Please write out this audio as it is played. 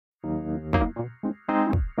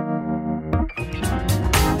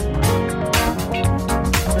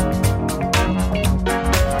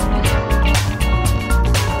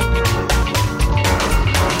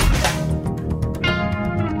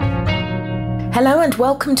Hello and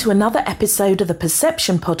welcome to another episode of the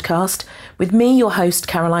Perception Podcast with me, your host,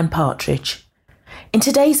 Caroline Partridge. In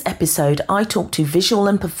today's episode, I talk to visual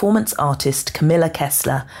and performance artist Kamila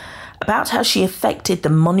Kessler about how she effected the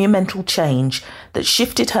monumental change that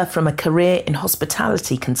shifted her from a career in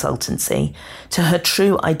hospitality consultancy to her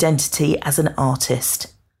true identity as an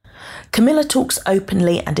artist. Kamila talks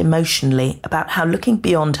openly and emotionally about how looking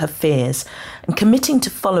beyond her fears and committing to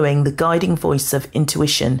following the guiding voice of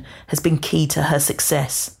intuition has been key to her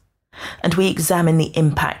success. And we examine the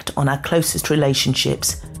impact on our closest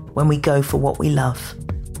relationships when we go for what we love.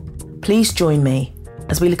 Please join me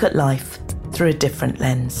as we look at life through a different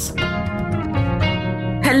lens.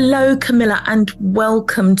 Hello, Kamila, and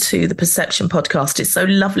welcome to the Perception Podcast. It's so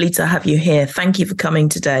lovely to have you here. Thank you for coming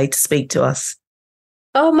today to speak to us.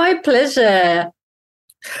 Oh, my pleasure.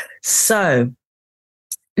 So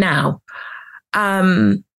now,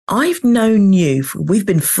 I've known you, we've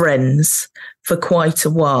been friends for quite a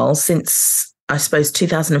while, since, I suppose,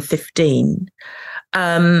 2015.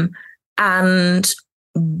 And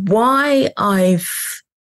why I've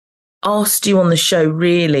asked you on the show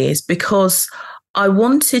really is because I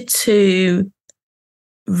wanted to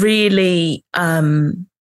really, I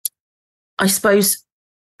suppose,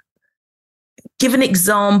 give an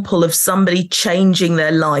example of somebody changing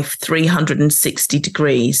their life 360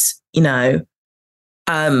 degrees, and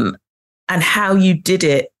how you did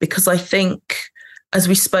it. Because I think, as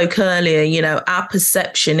we spoke earlier, our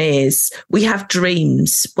perception is we have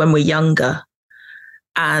dreams when we're younger,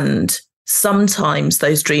 and sometimes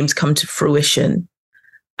those dreams come to fruition.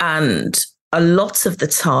 And a lot of the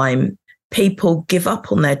time, people give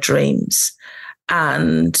up on their dreams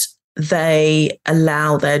and they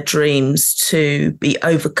allow their dreams to be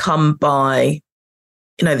overcome by,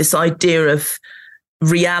 this idea of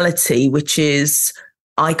reality, which is,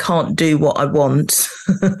 I can't do what I want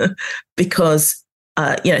because,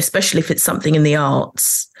 especially if it's something in the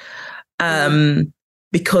arts,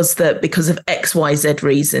 because of X, Y, Z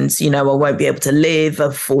reasons, I won't be able to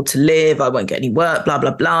afford to live, I won't get any work, blah,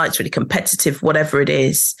 blah, blah. It's really competitive, whatever it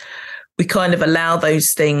is. We kind of allow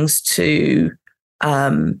those things to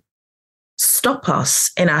stop us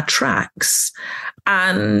in our tracks.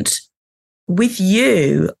 And with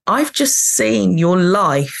you, I've just seen your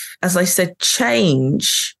life, as I said,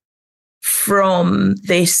 change from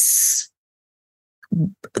this,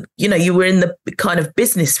 you were in the kind of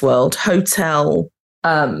business world, hotel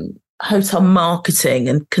marketing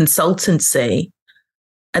and consultancy.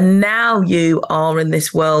 And now you are in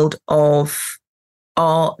this world of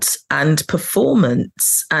art and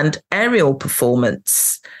performance and aerial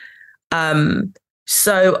performance.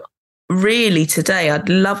 So really today, I'd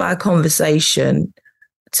love our conversation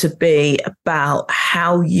to be about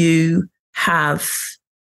how you have,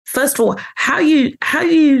 first of all, how you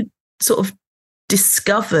sort of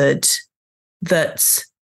discovered that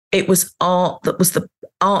it was art, that was the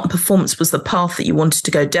art and performance was the path that you wanted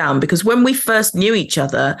to go down. Because when we first knew each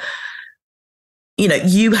other,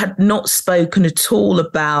 you had not spoken at all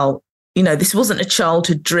about, this wasn't a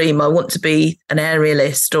childhood dream. I want to be an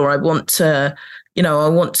aerialist, or I want to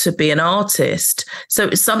be an artist. So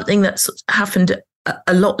it's something that's happened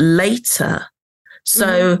a lot later.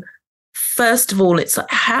 So first of all, it's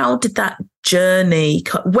like, how did that journey,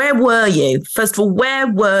 where were you? First of all, where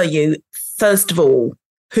were you? First of all,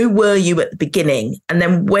 who were you at the beginning? And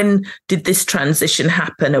then when did this transition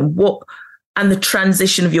happen, and the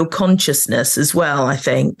transition of your consciousness as well, I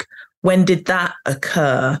think. When did that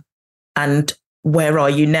occur? And where are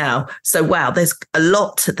you now? So, wow, there's a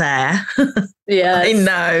lot there. Yeah, I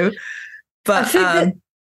know. But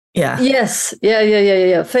yeah. Yes.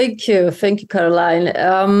 Yeah. Thank you,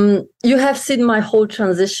 Caroline. You have seen my whole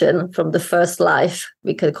transition from the first life,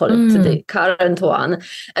 we can call it, to the current one.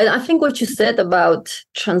 And I think what you said about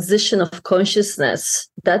transition of consciousness,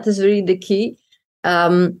 that is really the key.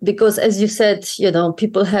 Because as you said,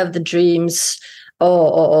 people have the dreams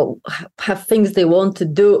or have things they want to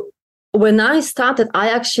do. When I started, I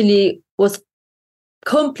actually was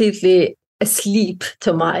completely asleep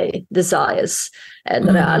to my desires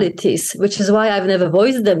and realities, which is why I've never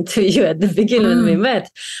voiced them to you at the beginning when we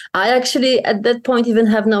met. I actually, at that point, even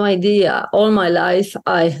have no idea. All my life,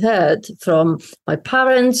 I heard from my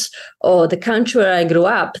parents or the country where I grew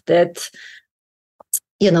up that,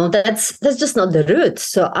 that's just not the route.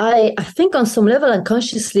 So I think on some level,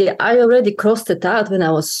 unconsciously, I already crossed it out when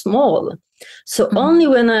I was small. So only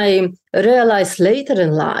when I realized later in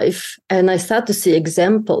life, and I start to see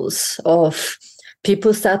examples of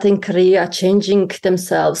people starting career, changing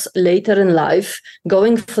themselves later in life,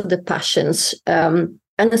 going for the passions. And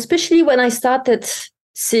especially when I started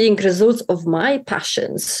seeing results of my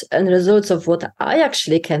passions and results of what I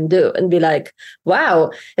actually can do and be like,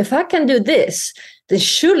 wow, if I can do this, then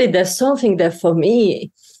surely there's something there for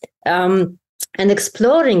me. And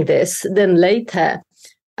exploring this then later,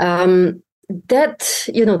 that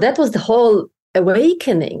was the whole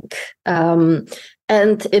awakening.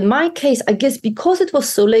 And in my case, I guess because it was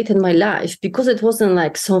so late in my life, because it wasn't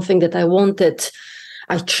like something that I wanted,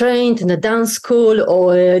 I trained in a dance school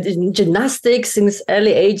or in gymnastics since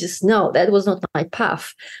early ages. No, that was not my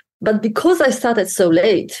path. But because I started so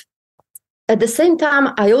late, at the same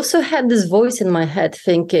time, I also had this voice in my head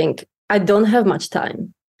thinking, I don't have much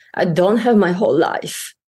time. I don't have my whole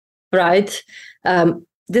life, right?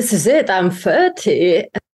 This is it. I'm 30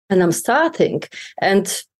 and I'm starting.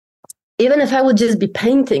 And even if I would just be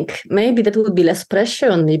painting, maybe that would be less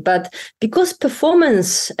pressure on me. But because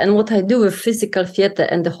performance and what I do with physical theater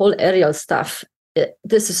and the whole aerial stuff,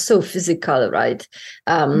 this is so physical, right?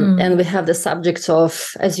 And we have the subjects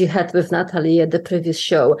of, as you had with Natalie at the previous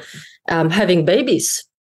show, having babies.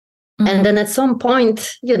 And then at some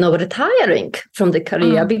point, retiring from the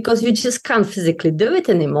career because you just can't physically do it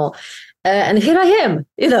anymore. And here I am,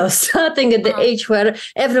 starting at the age where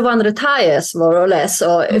everyone retires, more or less,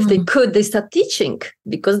 or if they could, they start teaching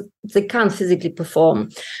because they can't physically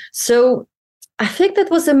perform. So I think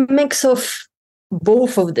that was a mix of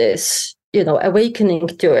both of this, awakening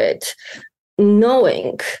to it,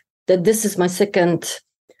 knowing that this is my second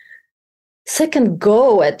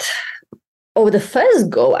go at, or the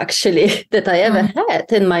first go actually that I ever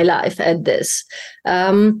had in my life at this.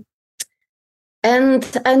 And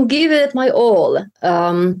give it my all,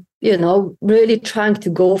 really trying to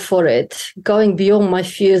go for it, going beyond my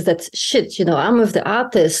fears that I'm with the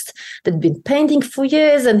artist that's been painting for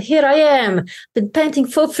years and here I am, been painting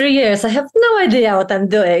for 3 years. I have no idea what I'm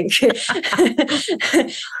doing.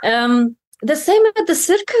 The same at the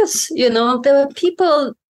circus, there were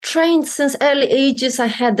people trained since early ages. I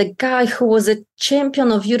had a guy who was a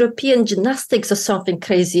champion of European gymnastics or something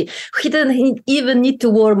crazy. He didn't even need to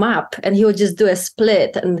warm up and he would just do a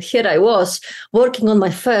split. And here I was working on my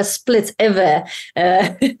first splits ever.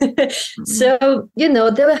 So,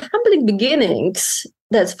 there were humbling beginnings,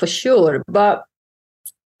 that's for sure. But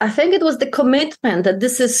I think it was the commitment that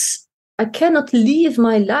I cannot live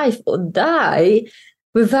my life or die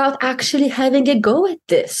without actually having a go at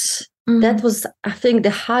this. That was, I think, the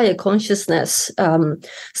higher consciousness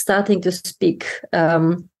starting to speak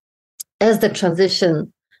as the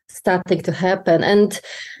transition starting to happen. And,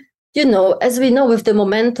 as we know with the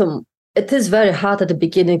momentum, it is very hard at the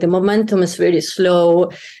beginning. The momentum is really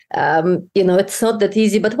slow. It's not that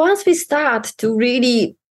easy. But once we start to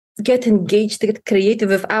really get engaged, get creative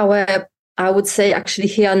with our, I would say, actually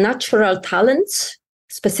here, natural talents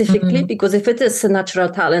specifically, because if it is a natural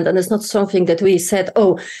talent and it's not something that we said,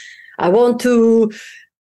 I want to,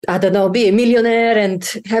 be a millionaire and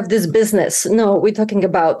have this business. No, we're talking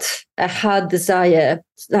about a hard desire,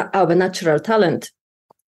 our natural talent.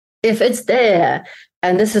 If it's there,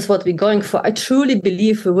 and this is what we're going for, I truly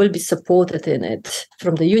believe we will be supported in it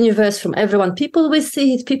from the universe, from everyone. People will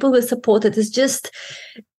see it, people will support it. It's just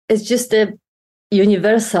a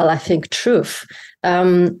universal, I think, truth.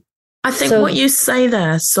 I think what you say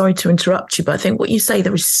there, sorry to interrupt you, but I think what you say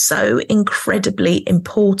there is so incredibly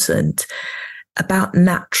important about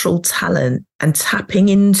natural talent and tapping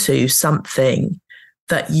into something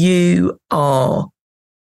that you are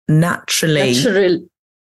naturally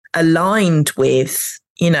aligned with.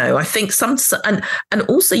 I think and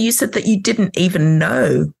also you said that you didn't even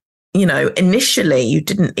know, initially you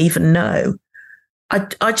didn't even know.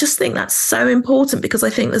 I just think that's so important because I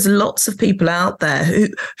think there's lots of people out there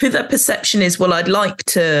who their perception is, well, I'd like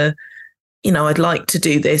to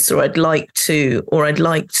do this, or I'd like to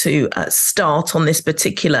start on this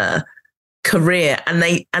particular career, and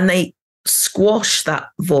they squash that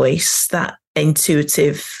voice, that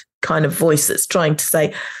intuitive kind of voice that's trying to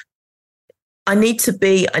say, I need to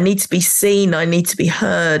be seen, I need to be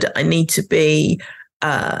heard, I need to be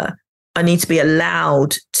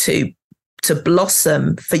allowed to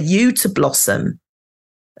blossom, for you to blossom.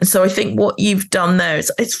 And so I think what you've done there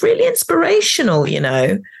it's really inspirational,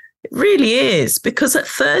 it really is, because at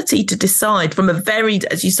 30 to decide from a very,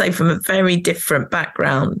 as you say, from a very different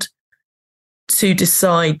background, to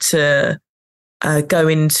decide to go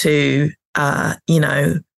into, art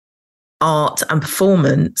and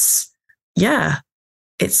performance. Yeah.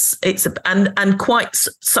 It's quite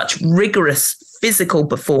such rigorous physical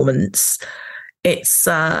performance. It's,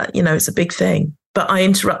 it's a big thing. But I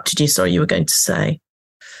interrupted you. Sorry, you were going to say.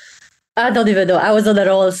 I don't even know. I was on a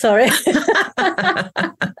roll. Sorry. Sorry.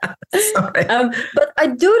 But I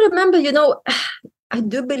do remember,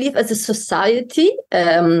 do believe as a society,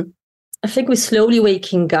 I think we're slowly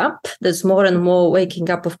waking up. There's more and more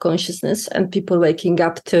waking up of consciousness and people waking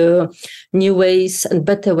up to new ways and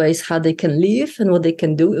better ways how they can live and what they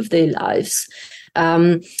can do with their lives.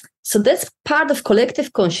 So that's part of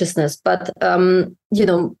collective consciousness. But,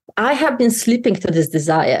 I have been sleeping to this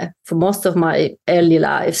desire for most of my early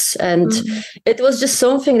lives. And it was just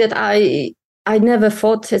something that I never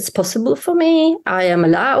thought it's possible for me. I am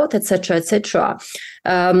allowed, etc., etc.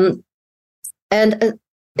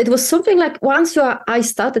 It was something like once I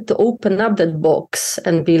started to open up that box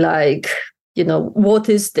and be like, what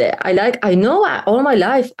is there? All my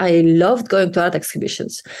life, I loved going to art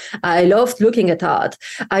exhibitions. I loved looking at art.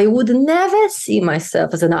 I would never see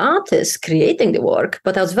myself as an artist creating the work,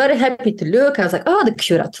 but I was very happy to look. I was like, the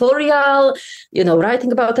curatorial,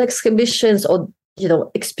 writing about exhibitions or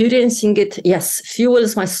experiencing it, yes,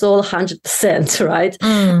 fuels my soul 100%, right?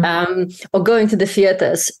 Or going to the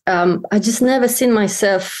theaters. I just never seen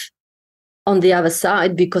myself on the other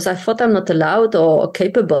side because I thought I'm not allowed or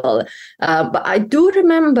capable. But I do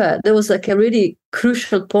remember there was like a really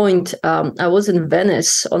crucial point. I was in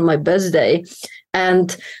Venice on my birthday,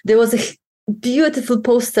 and there was a beautiful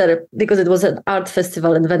poster because it was an art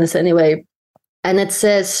festival in Venice anyway. And it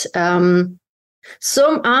says,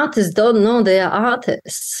 some artists don't know they are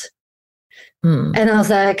artists. And I was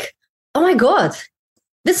like, oh my God,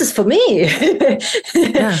 this is for me.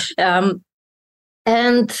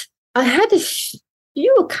 And I had a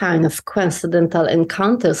few kind of coincidental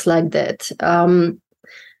encounters like that. And,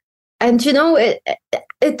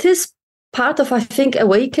 it is part of, I think,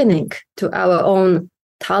 awakening to our own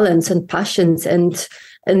talents and passions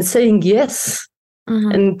and saying yes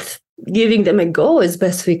and giving them a go as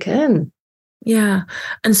best we can. Yeah.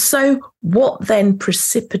 And so what then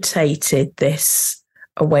precipitated this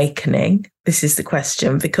awakening? This is the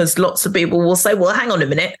question, because lots of people will say, well, hang on a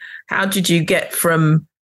minute. How did you get from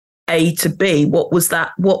A to B? What was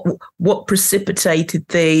that? What precipitated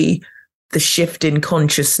the shift in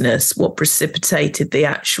consciousness? What precipitated the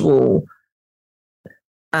actual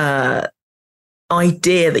idea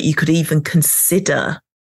that you could even consider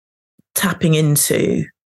tapping into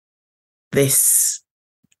this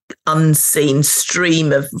unseen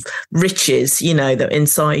stream of riches, that are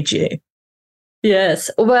inside you?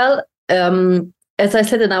 Yes. Well, as I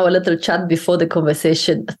said in our little chat before the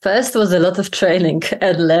conversation, first was a lot of training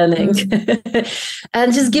and learning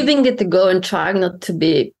and just giving it a go and trying not to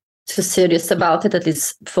be too serious about it, at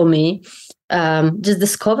least for me. Just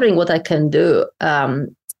discovering what I can do.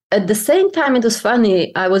 At the same time, it was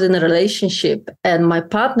funny. I was in a relationship and my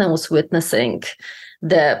partner was witnessing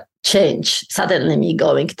the change, suddenly me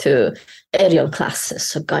going to aerial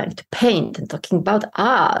classes, or going to paint and talking about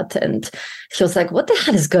art. And he was like, what the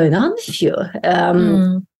hell is going on with you?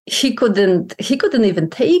 He couldn't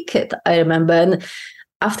even take it, I remember. And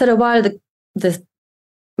after a while, the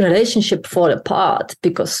relationship fall apart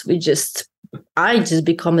because I just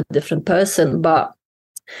become a different person. But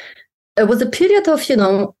it was a period of,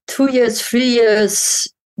 2 years, 3 years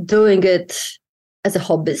doing it as a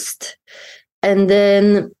hobbyist. And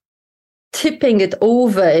then tipping it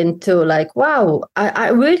over into like, wow,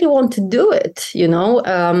 I really want to do it,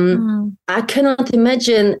 I cannot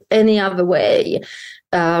imagine any other way.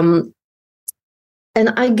 And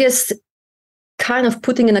I guess kind of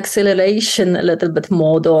putting an acceleration a little bit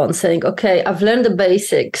more on, saying, okay, I've learned the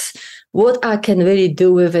basics. What I can really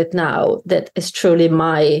do with it now that is truly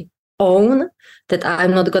my own, that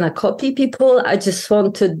I'm not going to copy people. I just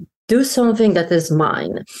want to do something that is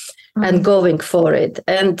mine and going for it.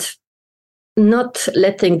 And not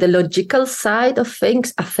letting the logical side of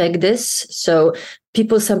things affect this. So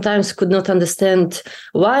people sometimes could not understand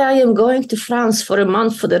why I am going to France for a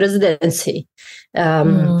month for the residency.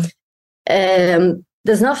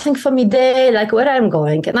 There's nothing for me there, like where I'm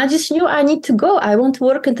going. And I just knew I need to go. I want to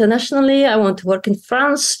work internationally. I want to work in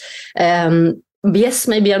France. Yes,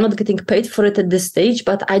 maybe I'm not getting paid for it at this stage,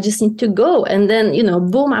 but I just need to go. And then,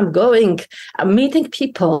 boom, I'm going. I'm meeting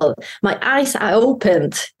people. My eyes are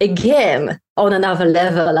opened again on another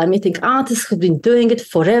level. I'm meeting artists who've been doing it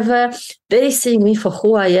forever. They're seeing me for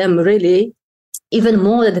who I am, really, even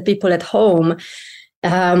more than the people at home.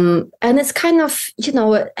 And it's kind of,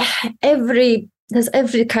 there's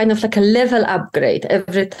every kind of like a level upgrade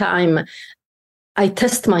every time I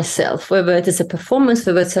test myself, whether it is a performance,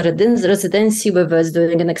 whether it's a residency, whether it's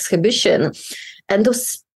doing an exhibition. And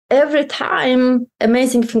every time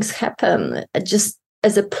amazing things happen, just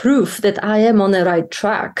as a proof that I am on the right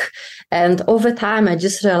track. And over time, I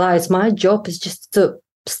just realized my job is just to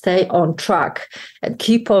stay on track and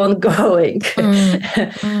keep on going.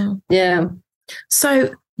 Yeah.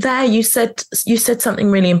 So there you said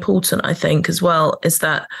something really important, I think, as well, is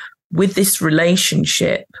that with this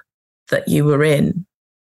relationship that you were in,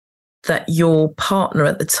 that your partner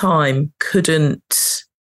at the time couldn't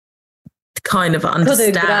kind of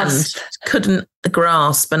understand, couldn't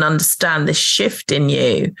grasp and understand this shift in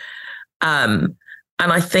you. And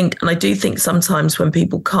I do think sometimes when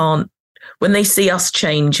people when they see us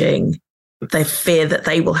changing, they fear that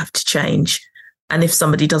they will have to change. And if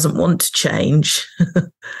somebody doesn't want to change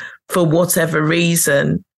for whatever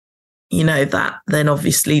reason, that then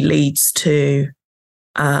obviously leads to,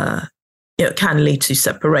 can lead to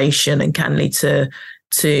separation and can lead to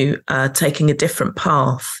taking a different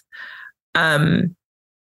path.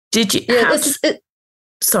 Did you? Yeah,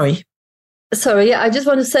 Sorry. Yeah, I just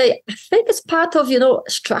want to say, I think it's part of,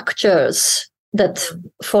 structures that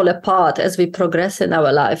fall apart as we progress in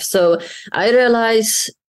our life. So I realize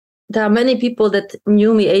there are many people that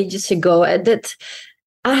knew me ages ago and that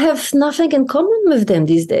I have nothing in common with them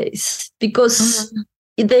these days because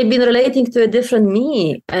they've been relating to a different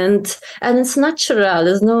me, and it's natural.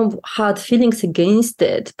 There's no hard feelings against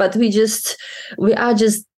it, but we are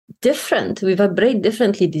just different. We vibrate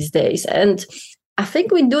differently these days. And I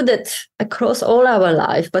think we do that across all our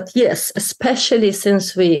life. But yes, especially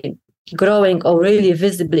since we growing or really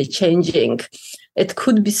visibly changing, it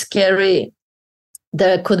could be scary.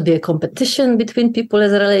 There could be a competition between people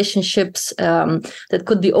as relationships. That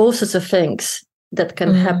could be all sorts of things that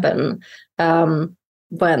can happen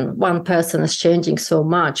when one person is changing so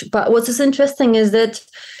much. But what is interesting is that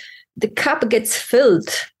the cup gets filled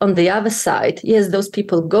on the other side. Yes, those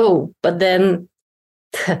people go, but then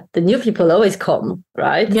the new people always come,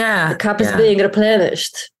 right? Yeah. The cup is being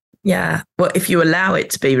replenished. Yeah. Well, if you allow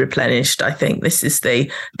it to be replenished, I think this is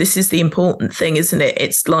the important thing, isn't it?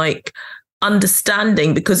 It's like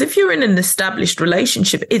understanding, because if you're in an established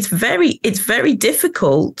relationship, it's very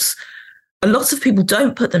difficult. A lot of people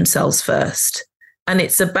don't put themselves first. And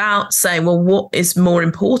it's about saying, well, what is more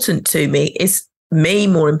important to me? Is me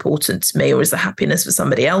more important to me, or is the happiness for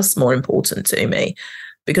somebody else more important to me?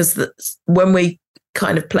 Because when we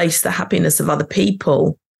kind of place the happiness of other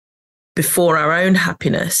people before our own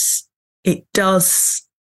happiness, I don't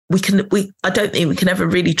think we can ever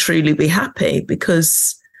really truly be happy,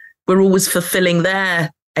 because we're always fulfilling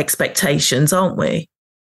their expectations, aren't we?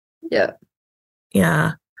 Yeah.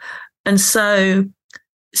 Yeah. And so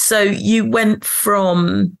you went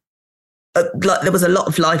from there was a lot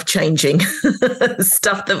of life-changing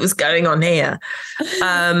stuff that was going on here.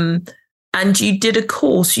 And you did a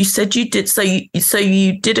course. You said you did. So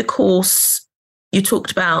you did a course. You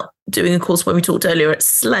talked about doing a course when we talked earlier at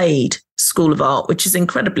Slade School of Art, which is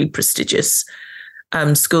incredibly prestigious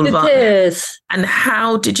school of art. It is. And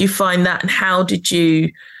how did you find that? And how did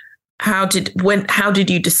you decide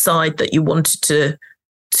that you wanted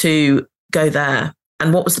to go there?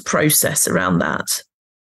 And what was the process around that?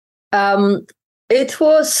 I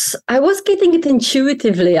was getting it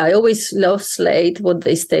intuitively. I always loved Slade, what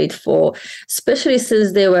they stayed for, especially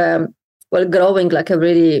since they were, growing like a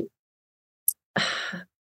really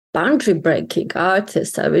boundary breaking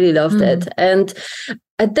artist. I really loved it. And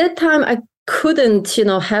at that time, I couldn't,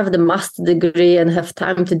 have the master degree and have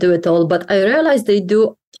time to do it all. But I realized they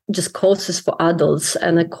do just courses for adults.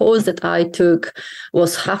 And a course that I took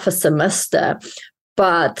was half a semester.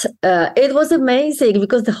 But it was amazing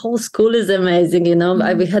because the whole school is amazing,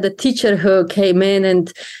 We had a teacher who came in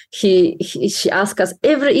and she asked us,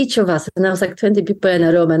 each of us, and there was like 20 people in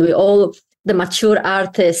a room, and we all, the mature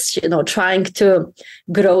artists, trying to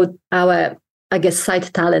grow our, I guess,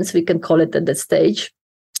 side talents, we can call it at that stage.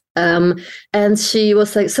 And she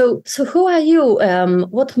was like, so who are you?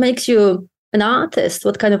 What makes you an artist?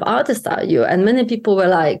 What kind of artist are you? And many people were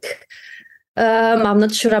like, I'm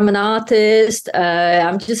not sure I'm an artist.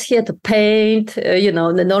 I'm just here to paint,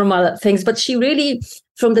 the normal things. But she really,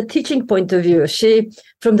 from the teaching point of view,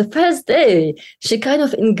 from the first day, she kind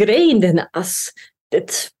of ingrained in us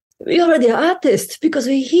that we are the artists because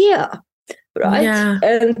we're here, right? Yeah.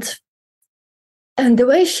 And the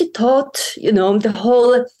way she taught, the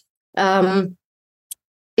whole,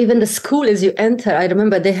 even the school as you enter, I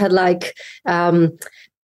remember they had like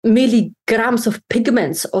milligrams of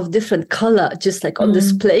pigments of different color just like on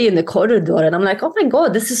display in the corridor, and I'm like, oh my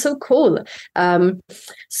god, this is so cool.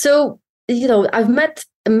 So I've met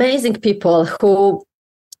amazing people who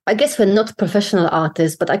I guess were not professional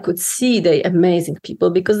artists, but I could see they amazing people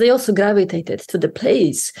because they also gravitated to the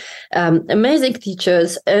place. Amazing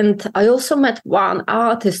teachers. And I also met one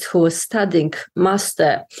artist who was studying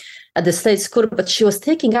master at the Slade School, but she was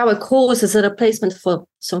taking our course as a replacement for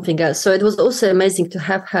something else. So it was also amazing to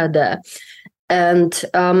have her there. And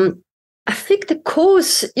I think the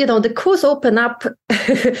course opened up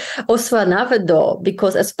also another door,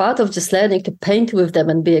 because as part of just learning to paint with them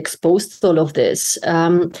and be exposed to all of this,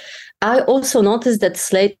 I also noticed that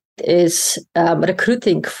Slade is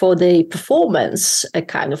recruiting for the performance a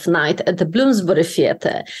kind of night at the Bloomsbury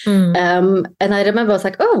Theatre. And I remember I was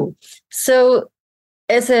like, oh, so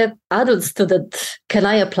as an adult student, can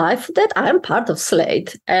I apply for that? I'm part of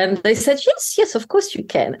Slade. And they said, yes, of course you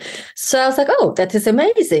can. So I was like, oh, that is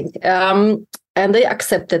amazing. And they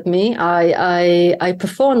accepted me. I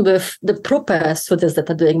performed with the proper students that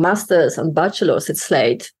are doing masters and bachelors at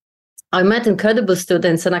Slade. I met incredible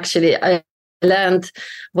students, and actually I learned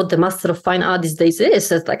what the Master of Fine Art these days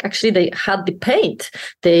is. It's like actually they hardly paint.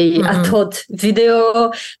 They are taught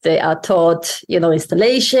video, they are taught,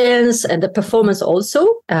 installations and the performance also.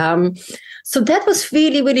 So that was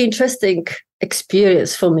really, really interesting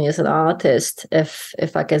experience for me as an artist,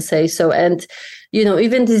 if I can say so. And,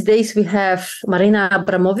 even these days we have Marina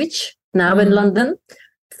Abramovic now in London,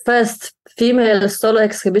 first female solo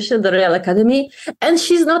exhibition at the Royal Academy. And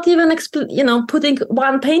she's not even, putting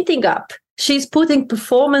one painting up. She's putting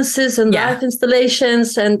performances and live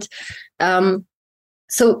installations. And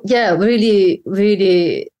really,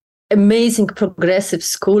 really amazing progressive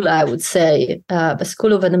school, I would say. A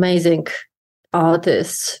school of an amazing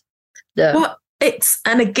artists. Well,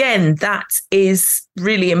 and again, that is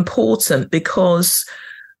really important, because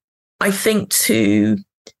I think to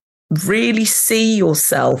really see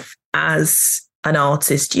yourself as an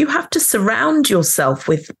artist, you have to surround yourself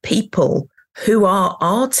with people who are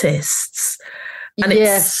artists.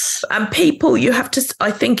 And people, you have to,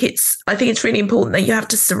 I think it's really important that you have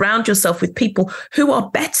to surround yourself with people who are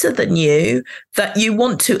better than you, that you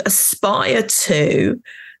want to aspire to.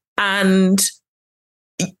 And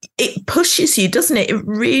it pushes you, doesn't it? It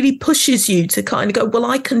really pushes you to kind of go, well,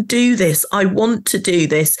 I can do this. I want to do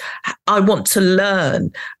this. I want to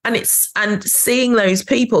learn. And seeing those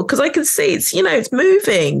people, because I can see it's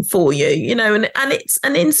moving for you, and it's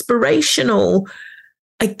an inspirational.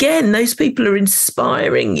 Again, those people are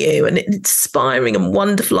inspiring you, and inspiring and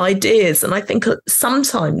wonderful ideas. And I think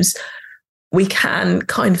sometimes we can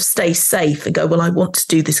kind of stay safe and go, well, I want to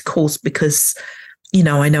do this course because,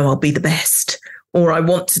 I know I'll be the best. Or I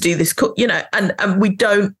want to do this, and we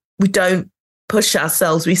don't push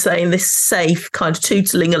ourselves. We say in this safe kind of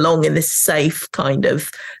tootling along in this safe kind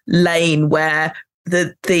of lane where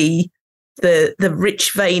the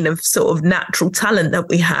rich vein of sort of natural talent that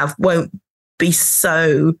we have won't be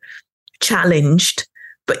so challenged.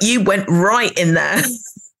 But you went right in there.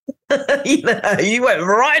 You went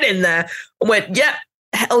right in there and went, yeah,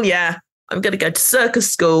 hell yeah. I'm going to go to circus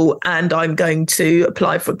school and I'm going to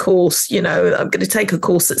apply for a course. I'm going to take a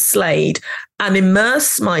course at Slade and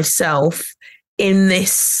immerse myself in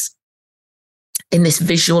this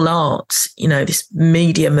visual art, this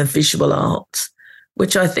medium of visual art,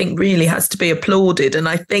 which I think really has to be applauded. And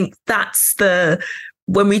I think that's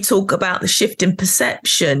when we talk about the shift in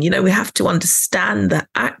perception, we have to understand that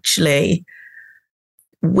actually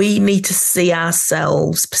we need to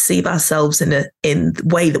perceive ourselves in the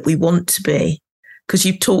way that we want to be. Because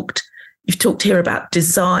you've talked here about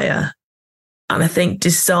desire. And I think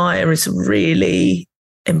desire is a really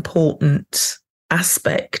important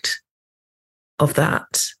aspect of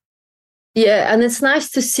that. Yeah, and it's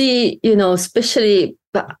nice to see, especially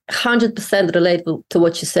 100% relatable to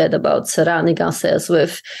what you said about surrounding ourselves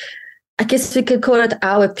with, I guess we could call it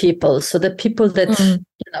our people. So the people that,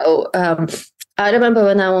 I remember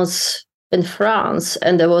when I was in France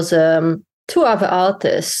and there was two other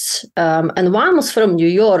artists, and one was from New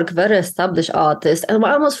York, very established artist, and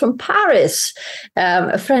one was from Paris,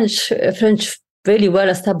 a French really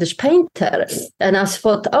well-established painter. And I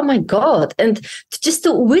thought, oh my God, and just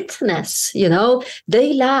to witness,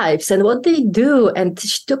 their lives and what they do. And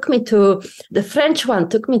the French one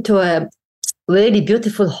took me to a really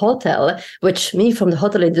beautiful hotel, which me from the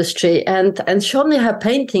hotel industry, and showed me her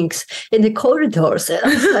paintings in the corridors. And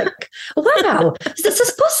I was like, wow, this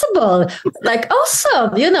is possible. Like,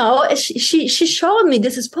 awesome. She showed me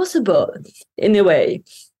this is possible in a way.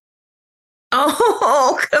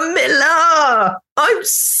 Oh, Kamila, I'm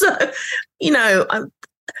so,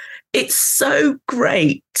 it's so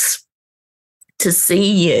great to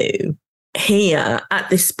see you here at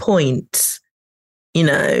this point,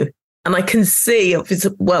 and I can see,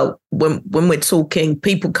 well, when we're talking,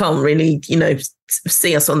 people can't really,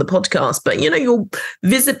 see us on the podcast, but, you're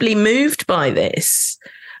visibly moved by this.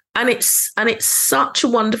 And it's such a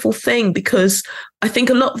wonderful thing, because I think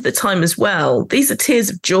a lot of the time as well, these are tears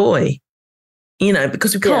of joy,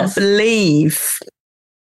 because we can't believe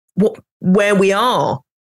where we are.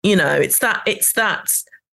 It's that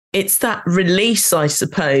it's that release, I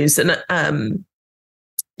suppose. And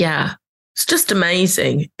yeah, it's just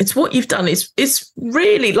amazing. It's what you've done. It's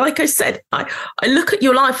really, like I said, I look at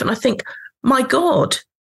your life and I think, my God,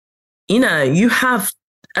 you know, you have,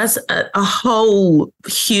 as a whole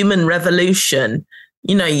human revolution,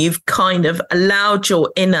 you know, you've kind of allowed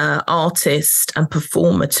your inner artist and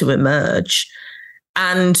performer to emerge,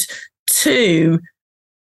 and to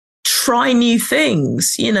try new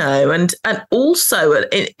things, you know, and also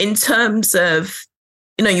in terms of,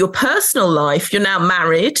 you know, your personal life, you're now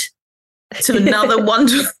married to another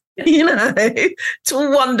wonderful, you know, to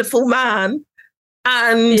a wonderful man.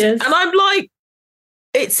 And yes. and I'm like,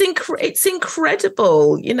 it's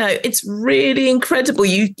incredible, you know, it's really incredible.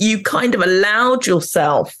 You kind of allowed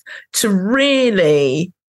yourself to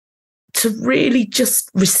really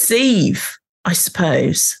just receive, I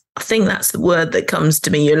suppose. I think that's the word that comes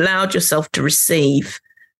to me. You allowed yourself to receive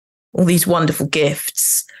all these wonderful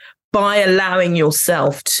gifts by allowing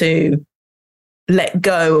yourself to let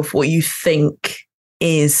go of what you think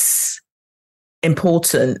is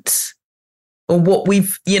important, or what we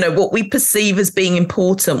perceive as being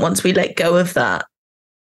important. Once we let go of that,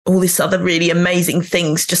 all these other really amazing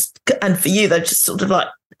things and for you, they're just sort of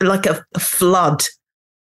like a flood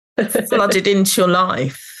flooded into your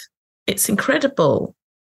life. It's incredible.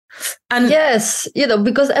 And yes, you know,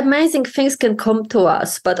 because amazing things can come to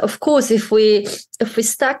us. But of course, if we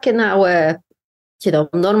stuck in our, you know,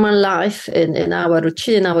 normal life, in our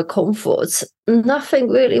routine, in our comforts, nothing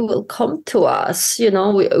really will come to us. You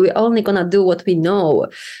know, we're only gonna do what we know,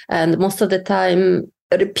 and most of the time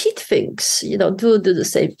repeat things, you know, do the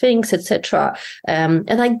same things, etc. And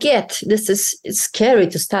I get it's scary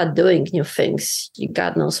to start doing new things.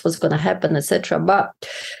 God knows what's going to happen, etc. But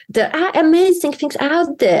there are amazing things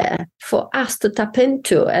out there for us to tap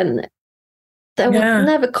into, and that will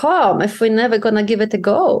never come if we're never going to give it a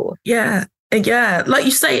go. Yeah, like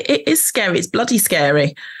you say, it is scary. It's bloody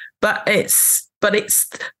scary, but the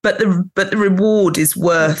reward is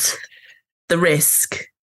worth the risk.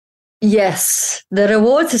 Yes, the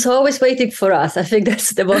reward is always waiting for us. I think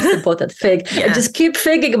that's the most important thing. Yeah. And just keep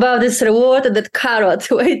thinking about this reward and that carrot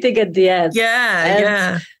waiting at the end.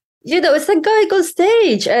 Yeah. You know, it's like going on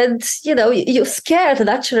stage, and, you know, you're scared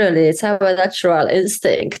naturally. It's our natural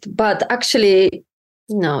instinct. But actually,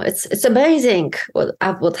 you know, it's amazing what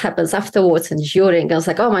happens afterwards and during. I was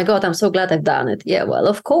like, oh my God, I'm so glad I've done it. Yeah, well,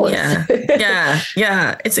 of course. Yeah.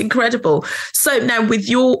 It's incredible. So now with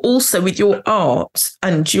your art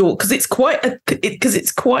and because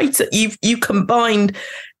you combined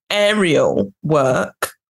aerial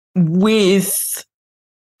work with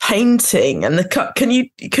painting and can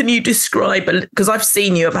you describe, because I've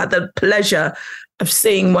had the pleasure of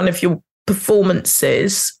seeing one of your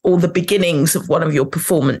performances, or the beginnings of one of your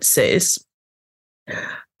performances,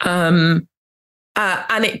 and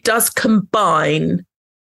it does combine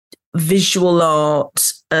visual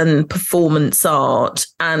art and performance art.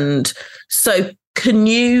 And so can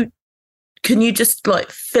you just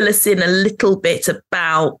like fill us in a little bit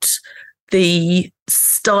about the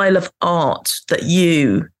style of art that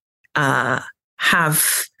you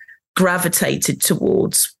have gravitated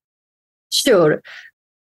towards? Sure.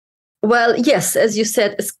 Well, yes, as you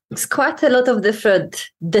said, it's quite a lot of different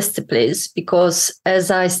disciplines, because as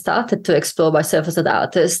I started to explore myself as an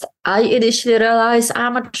artist, I initially realized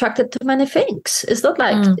I'm attracted to many things. It's not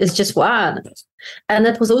like it's just one. And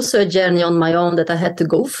that was also a journey on my own that I had to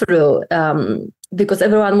go through, because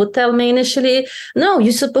everyone would tell me initially, no,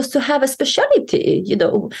 you're supposed to have a specialty. You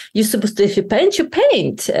know, you're supposed to, if you paint, you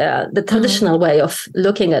paint, the traditional way of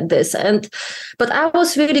looking at this. But I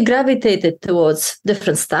was really gravitated towards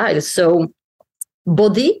different styles. So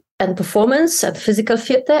body and performance and physical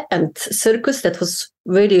theater and circus, that was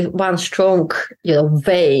really one strong, you know,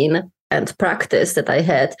 vein and practice that I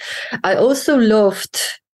had. I also loved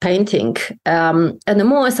painting. And the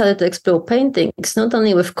more I started to explore paintings, not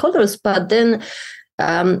only with colors, but then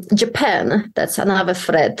Japan, that's another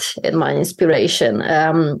thread in my inspiration.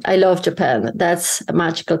 I love Japan. That's a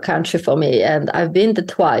magical country for me. And I've been there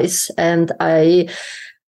twice. And I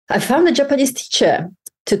found a Japanese teacher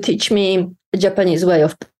to teach me a Japanese way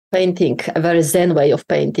of painting, a very Zen way of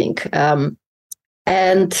painting.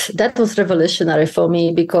 And that was revolutionary for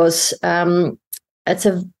me, because it's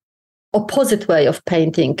a opposite way of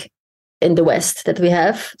painting in the West that we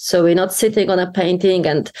have. So we're not sitting on a painting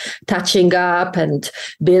and touching up and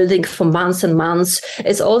building for months and months.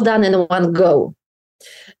 It's all done in one go.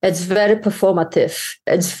 It's very performative.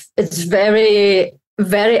 It's very,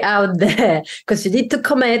 very out there, because you need to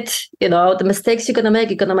commit, the mistakes you're going to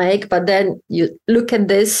make, but then you look at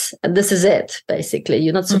this and this is it, basically.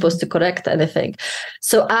 You're not supposed to correct anything.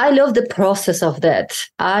 So I love the process of that.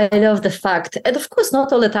 I love the fact, and of course,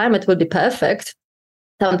 not all the time it will be perfect.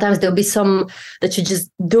 Sometimes there'll be some that you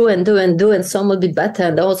just do and do and do, and some will be better,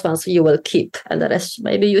 and those ones you will keep, and the rest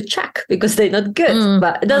maybe you check because they're not good,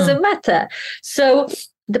 but it doesn't matter. So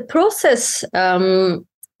the process,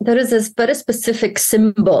 there is this very specific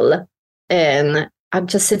symbol, and I've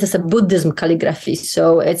just said it's a Buddhism calligraphy,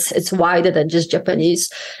 so it's wider than just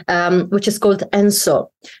Japanese, which is called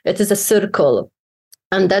enso. It is a circle,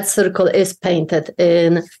 and that circle is painted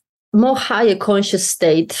in more higher conscious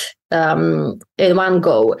state in one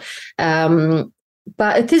go.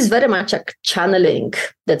 But it is very much like channeling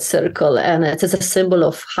that circle, and it is a symbol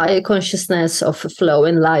of higher consciousness, of flow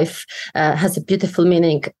in life, has a beautiful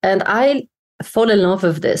meaning. And I fall in love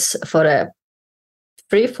with this for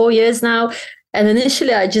 3-4 years now. And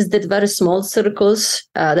initially I just did very small circles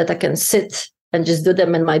that I can sit and just do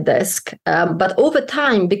them in my desk. But over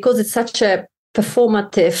time, because it's such a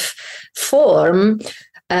performative form,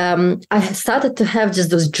 I started to have just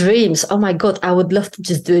those dreams. Oh my God, I would love to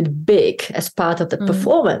just do it big as part of the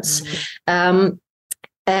performance.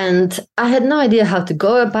 And I had no idea how to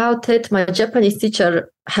go about it. My Japanese teacher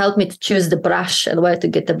helped me to choose the brush and where to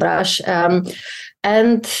get the brush.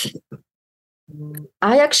 And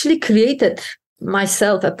I actually created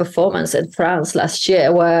myself a performance in France last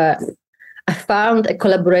year where I found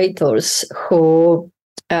collaborators who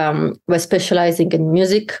were specializing in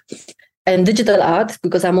music and digital art,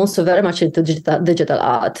 because I'm also very much into digital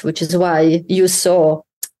art, which is why you saw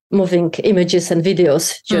moving images and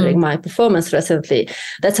videos during my performance recently.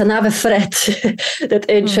 That's another thread that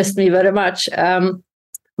interests me very much.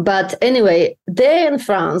 But anyway, there in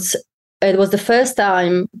France, it was the first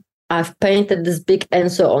time I've painted this big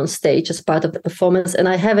enso on stage as part of the performance, and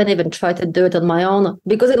I haven't even tried to do it on my own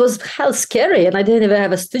because it was hell scary, and I didn't even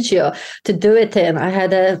have a studio to do it in. I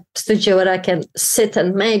had a studio where I can sit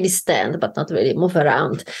and maybe stand, but not really move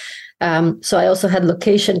around. So I also had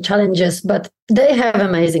location challenges, but they have an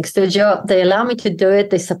amazing studio. They allow me to do it.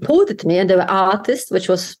 They supported me, and they were artists, which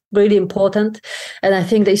was really important. And I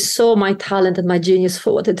think they saw my talent and my genius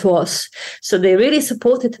for what it was. So they really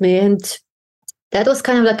supported me, and that was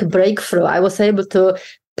kind of like a breakthrough. I was able to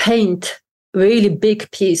paint really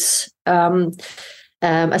big piece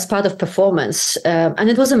as part of performance. And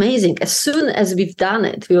it was amazing. As soon as we've done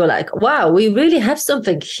it, we were like, wow, we really have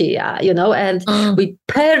something here, and we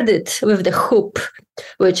paired it with the hoop,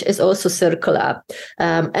 which is also circular,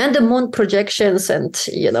 and the moon projections and,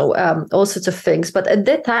 all sorts of things. But at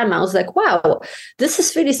that time, I was like, wow, this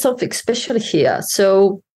is really something special here.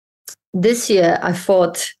 So this year I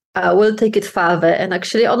thought, I will take it further and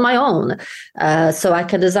actually on my own. So I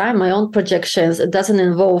can design my own projections. It doesn't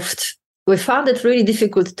involve, we found it really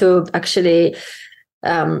difficult to actually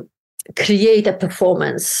create a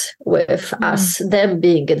performance with us, them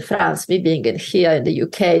being in France, me being in here in the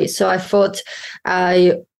UK. So I thought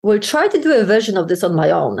I will try to do a version of this on my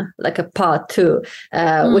own, like a part 2,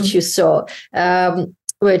 which you saw.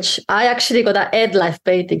 Which I actually got to add live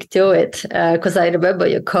painting to it, because I remember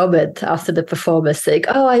your comment after the performance saying,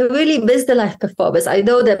 oh, I really miss the live performance. I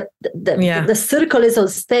know that the circle is on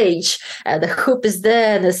stage and the hoop is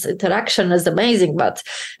there and this interaction is amazing, but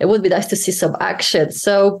it would be nice to see some action.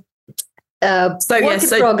 So work in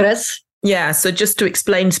progress. Yeah, so just to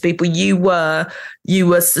explain to people, you were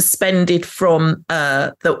suspended from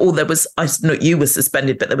there was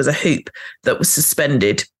a hoop that was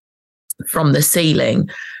suspended from the ceiling,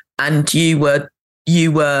 and you were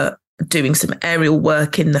doing some aerial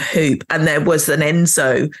work in the hoop, and there was an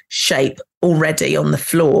enso shape already on the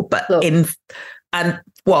floor, but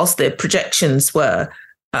whilst projections were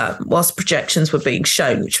being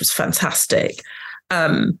shown, which was fantastic,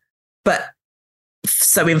 but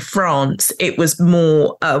so in France it was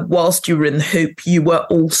more whilst you were in the hoop, you were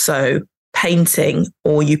also painting,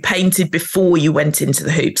 or you painted before you went into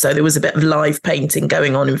the hoop. So there was a bit of live painting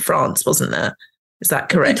going on in France, wasn't there? Is that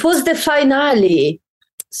correct? It was the finale.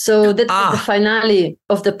 So that was the finale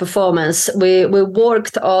of the performance. We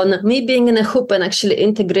worked on me being in a hoop and actually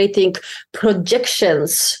integrating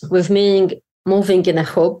projections with me moving in a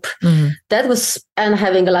hoop. That was, and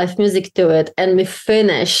having a live music to it. And we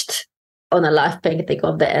finished on a live painting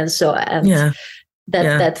of the enso, and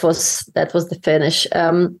that was the finish.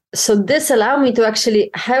 So this allowed me to actually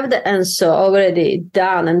have the enso already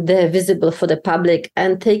done and there visible for the public,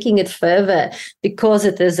 and taking it further because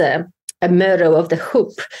it is a mirror of the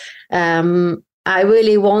hoop. I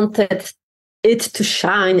really wanted it to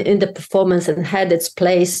shine in the performance and had its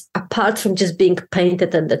place apart from just being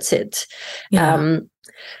painted and that's it. Yeah.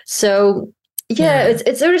 So it's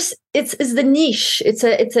the niche.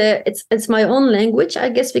 It's my own language, I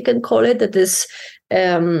guess we can call it, that is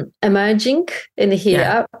emerging in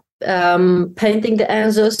here. Painting the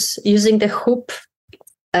Enzos, using the hoop,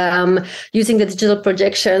 using the digital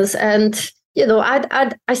projections, and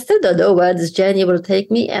I still don't know where this journey will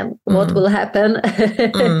take me and what will happen.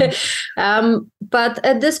 But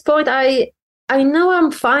at this point, I know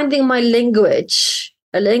I'm finding my language,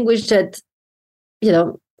 a language that,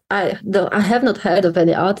 I have not heard of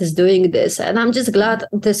any artist doing this, and I'm just glad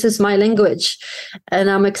this is my language, and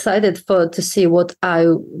I'm excited to see what I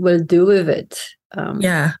will do with it.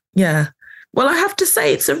 Yeah. Well, I have to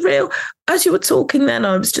say, it's a real, as you were talking then,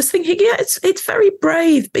 I was just thinking, it's very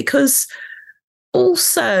brave, because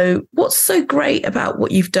also what's so great about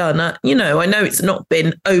what you've done, I know it's not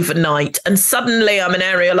been overnight and suddenly I'm an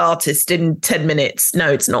aerial artist in 10 minutes.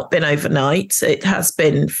 No, it's not been overnight. It has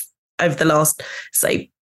been over the last, say,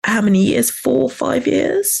 how many years? 4 or 5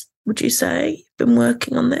 years, would you say, you've been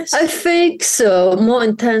working on this? I think so, more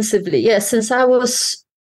intensively. Yes, since I was,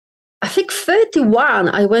 I think, 31,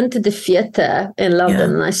 I went to the theatre in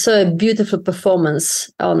London and I saw a beautiful performance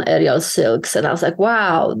on aerial silks. And I was like,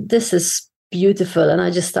 wow, this is beautiful. And I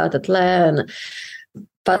just started learning.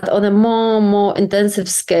 But on a more intensive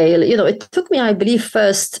scale, it took me, I believe,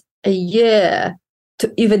 first a year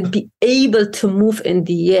to even be able to move in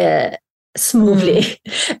the air smoothly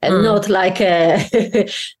and not like and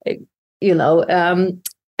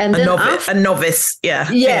then a novice,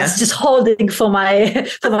 just holding for my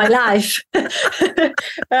life.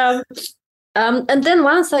 And then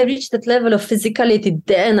once I reached that level of physicality,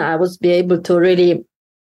 then I was be able to really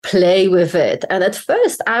play with it. And at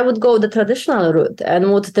first, I would go the traditional route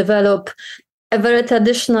and would develop a very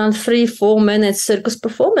traditional 3-4 minute circus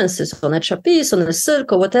performances on a trapeze, on a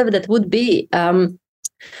circle, whatever that would be.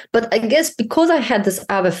 But I guess because I had this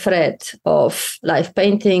other thread of live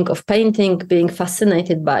painting, of painting, being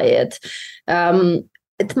fascinated by it,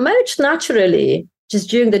 it merged naturally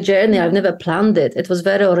just during the journey. I've never planned it. It was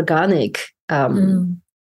very organic. And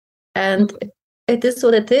it is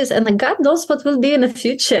what it is. And God knows what will be in the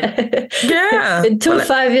future. Yeah. In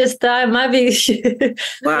 5 years' time, maybe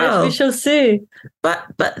wow. we shall see. But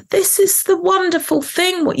this is the wonderful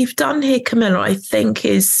thing. What you've done here, Kamila, I think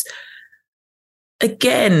is,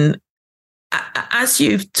 again, as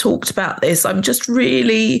you've talked about this, I'm just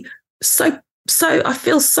really so I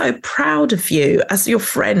feel so proud of you as your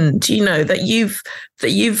friend, that you've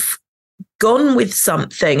gone with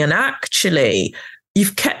something and actually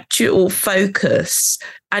you've kept your focus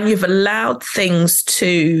and you've allowed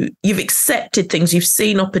you've accepted things, you've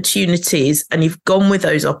seen opportunities and you've gone with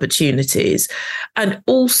those opportunities. And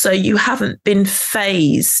also you haven't been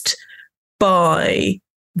fazed by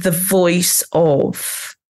the voice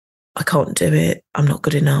of, I can't do it, I'm not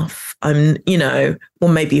good enough, I'm, well,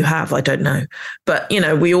 maybe you have, I don't know. But,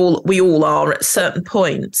 we all are at certain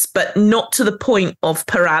points, but not to the point of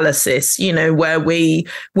paralysis, where we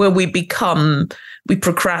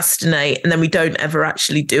procrastinate and then we don't ever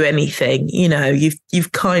actually do anything.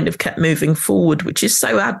 You've kind of kept moving forward, which is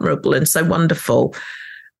so admirable and so wonderful.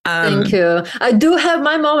 Thank you. I do have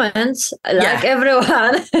my moments, like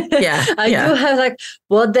everyone. I do have like,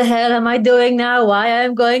 what the hell am I doing now? Why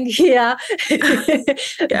I'm going here?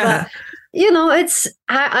 But,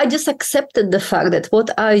 I just accepted the fact that what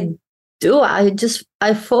I do, I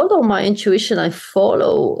follow my intuition. I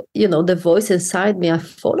follow, the voice inside me. I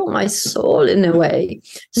follow my soul in a way.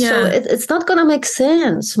 So it's not going to make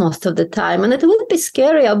sense most of the time. And it will be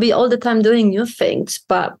scary. I'll be all the time doing new things,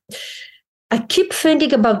 but I keep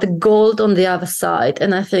thinking about the gold on the other side.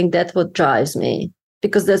 And I think that's what drives me,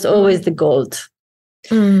 because there's always the gold.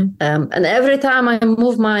 And every time I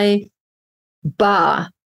move my bar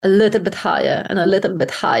a little bit higher and a little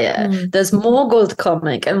bit higher, there's more gold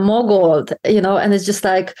coming and more gold, and it's just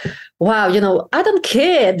like, wow, I don't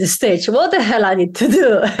care at this stage what the hell I need to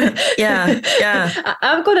do.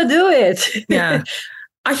 I'm going to do it.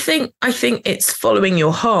 I think it's following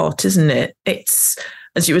your heart, isn't it? It's,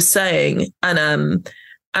 as you were saying, and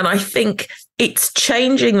I think it's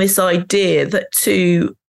changing this idea that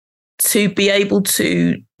to be able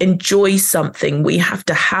to enjoy something, we have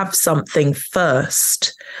to have something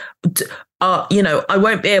first. I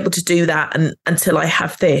won't be able to do that until I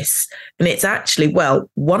have this. And it's actually, well,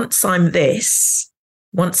 once I'm this,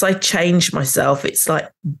 once I change myself, it's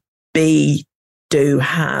like be, do,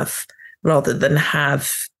 have, rather than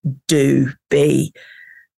have, do, be.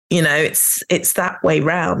 It's that way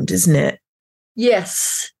round, isn't it?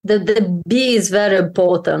 Yes, the B is very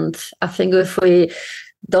important. I think if we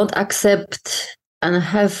don't accept and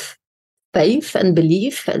have faith and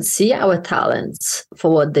belief and see our talents for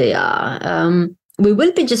what they are, we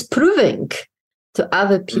will be just proving to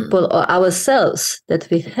other people or ourselves that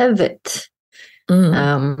we have it,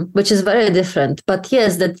 which is very different. But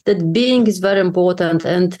yes, that being is very important,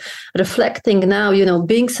 and reflecting now,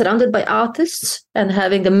 being surrounded by artists and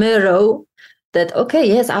having a mirror that, okay,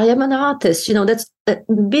 yes, I am an artist, that's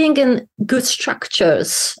being in good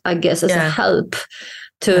structures, I guess, as a help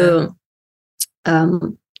to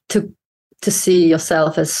see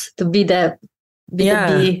yourself as, to be there,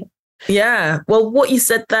 be. Yeah. Well, what you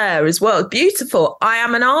said there as well, beautiful. I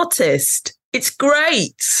am an artist. It's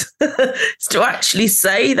great to actually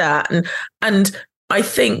say that. And I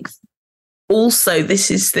think also this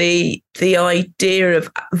is the idea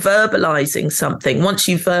of verbalizing something. Once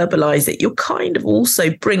you verbalize it, you're kind of also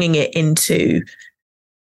bringing it into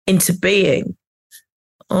being,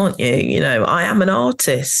 aren't you? I am an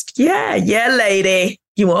artist. Yeah, lady,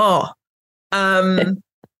 you are.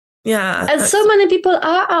 Yeah. And so many people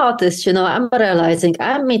are artists, I'm realizing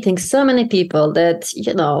I'm meeting so many people that,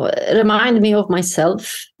 remind me of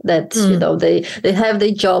myself, that, they have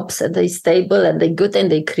their jobs and they're stable and they're good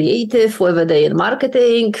and they're creative, whether they're in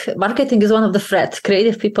marketing. Marketing is one of the threats.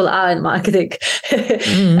 Creative people are in marketing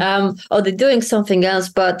or they're doing something else.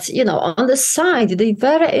 But, on the side, they're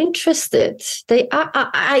very interested. They are,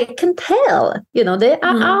 I can tell, they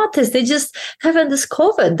are artists. They just haven't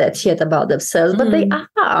discovered that yet about themselves, but they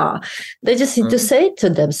are. They just need to say it to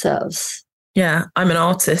themselves. Yeah, I'm an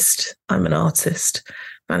artist.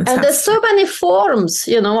 Fantastic. And there's so many forms,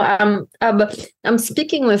 I'm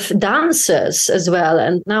speaking with dancers as well.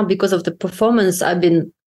 And now because of the performance, I've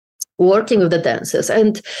been working with the dancers.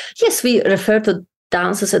 And yes, we refer to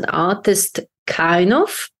dancers and artists kind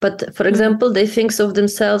of, but for example, they think of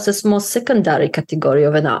themselves as more secondary category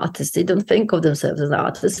of an artist. They don't think of themselves as an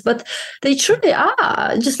artist, but they truly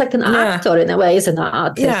are. Just like an actor in a way is an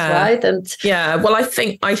artist, right? And well, I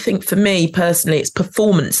think for me personally, it's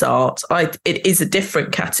performance art. It is a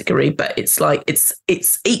different category, but it's like it's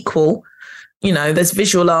equal. There's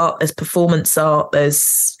visual art, there's performance art,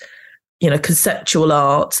 there's conceptual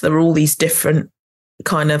art. There are all these different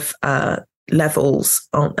kind of levels,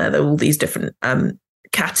 aren't there? There are all these different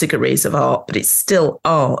categories of art, but it's still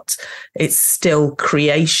art. It's still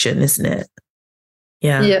creation, isn't it?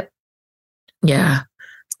 Yeah.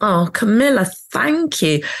 Oh, Kamila, thank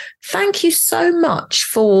you. Thank you so much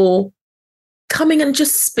for coming and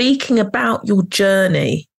just speaking about your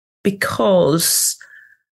journey, because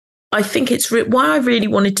I think it's why I really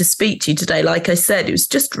wanted to speak to you today. Like I said, it was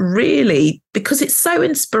just really because it's so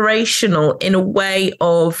inspirational in the way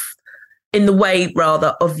of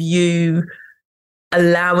you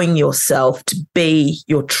allowing yourself to be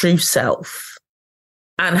your true self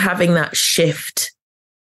and having that shift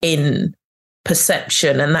in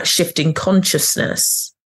perception and that shift in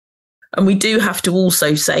consciousness. And we do have to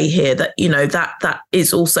also say here that, that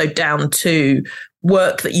is also down to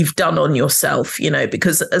work that you've done on yourself,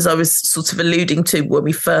 because as I was sort of alluding to when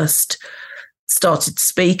we first started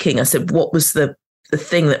speaking, I said, what was the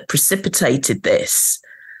thing that precipitated this?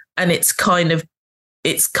 And it's kind of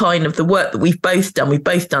the work that we've both done. We've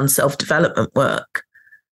both done self-development work.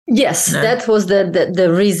 Yes, that was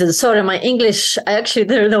the reason. Sorry, my English, I actually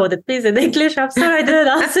didn't know what it is in English. I'm sorry, I didn't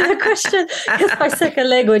answer the question. It's my second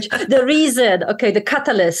language. The reason, okay, the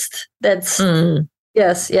catalyst. That's,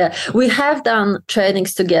 yes, yeah. We have done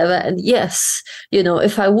trainings together. And yes,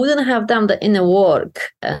 if I wouldn't have done the inner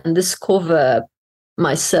work and discover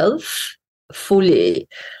myself fully,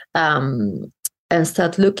 and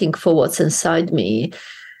start looking for what's inside me,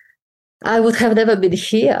 I would have never been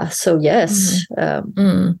here. So yes.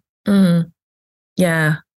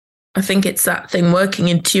 Yeah. I think it's that thing, working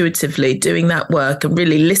intuitively, doing that work and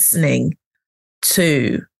really listening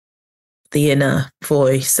to the inner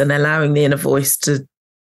voice and allowing the inner voice to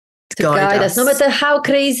guide us. No matter how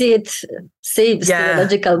crazy it seems to the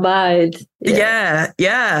logical mind. Yeah.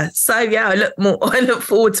 So I look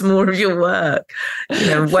forward to more of your work.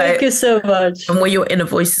 Thank you so much. And where your inner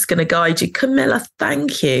voice is going to guide you. Kamila,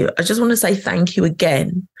 thank you. I just want to say thank you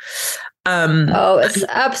again. It's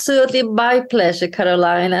absolutely my pleasure,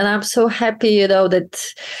 Caroline. And I'm so happy,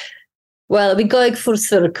 that, well, we're going full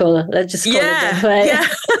circle. Let's just call it that way. Yeah.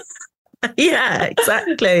 Yeah,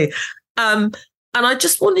 exactly. And I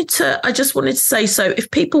just wanted to say, so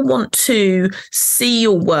if people want to see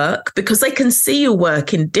your work, because they can see your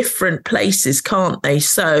work in different places, can't they?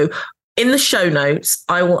 So in the show notes,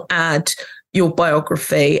 I will add your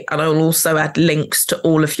biography and I will also add links to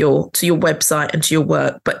to your website and to your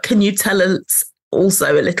work. But can you tell us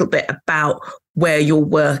also a little bit about where your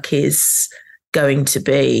work is going to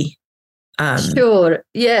be. Sure.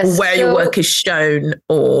 Yes. Where your work is shown,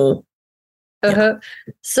 or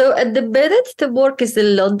So at the minute, the work is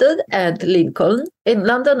in London and Lincoln. In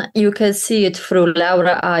London, you can see it through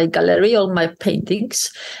Laura I Gallery, all my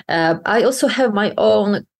paintings. I also have my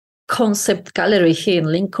own concept gallery here in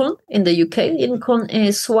Lincoln, in the UK. Lincoln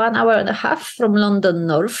is 1.5 hours from London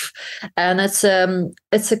North, and it's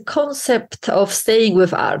a concept of staying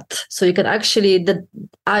with art. So you can actually,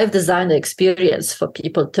 I've designed an experience for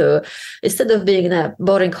people to, instead of being in a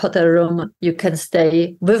boring hotel room, you can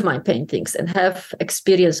stay with my paintings and have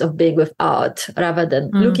experience of being with art rather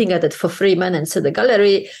than looking at it for 3 minutes in the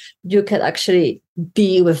gallery. You can actually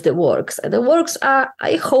be with the works, and the works are,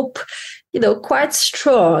 I hope, quite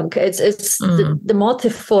strong. It's the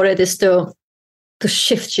motive for it is to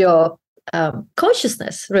shift your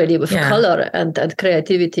consciousness really with color and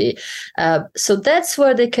creativity. So that's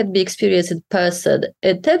where they can be experienced in person.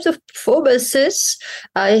 In terms of performances,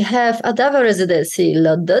 I have another residency in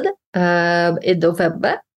London in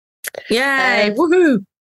November. Yay! Woohoo!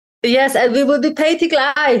 Yes, and we will be painting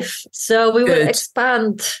live. So we will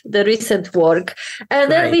expand the recent work,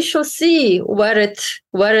 and then we shall see where it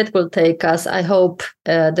will take us. I hope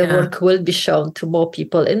the work will be shown to more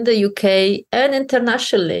people in the UK and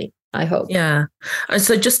internationally. I hope. Yeah. And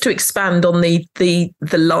so just to expand on the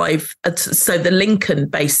live, so the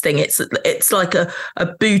Lincoln-based thing, it's like a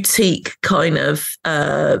boutique kind of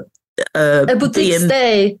a boutique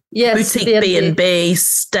stay. Yes, boutique B&B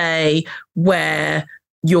stay where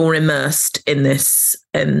you're immersed in this,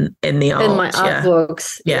 in the art. In my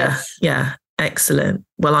artworks. Yeah. Excellent.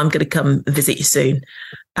 Well, I'm going to come visit you soon.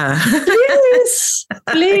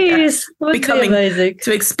 Please. Would be amazing.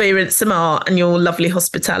 To experience some art and your lovely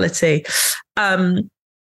hospitality.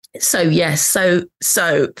 So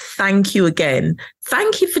thank you again.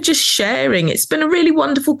 Thank you for just sharing. It's been a really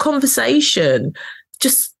wonderful conversation.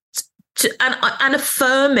 An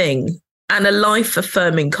affirming and a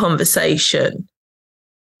life-affirming conversation.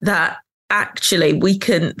 That actually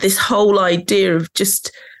this whole idea of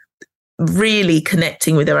just really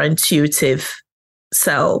connecting with our intuitive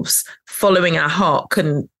selves, following our heart,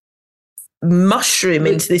 can mushroom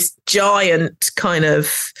into this giant kind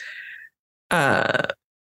of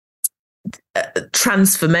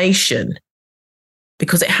transformation.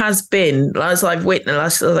 Because it has been, as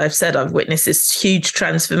I've said, I've witnessed this huge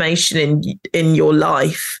transformation in your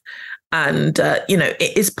life. And,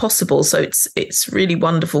 it is possible. So it's really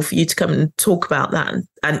wonderful for you to come and talk about that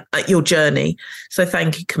and your journey. So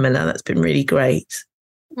thank you, Kamila. That's been really great.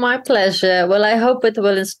 My pleasure. Well, I hope it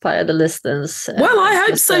will inspire the listeners. Well, I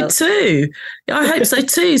hope so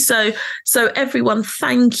too. So everyone,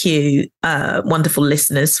 thank you, wonderful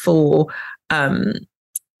listeners, for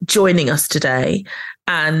joining us today.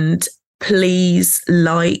 And please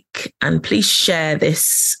like and please share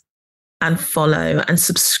this and follow and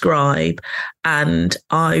subscribe. And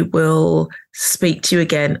I will speak to you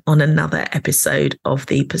again on another episode of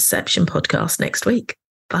the Perception Podcast next week.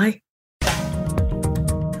 Bye.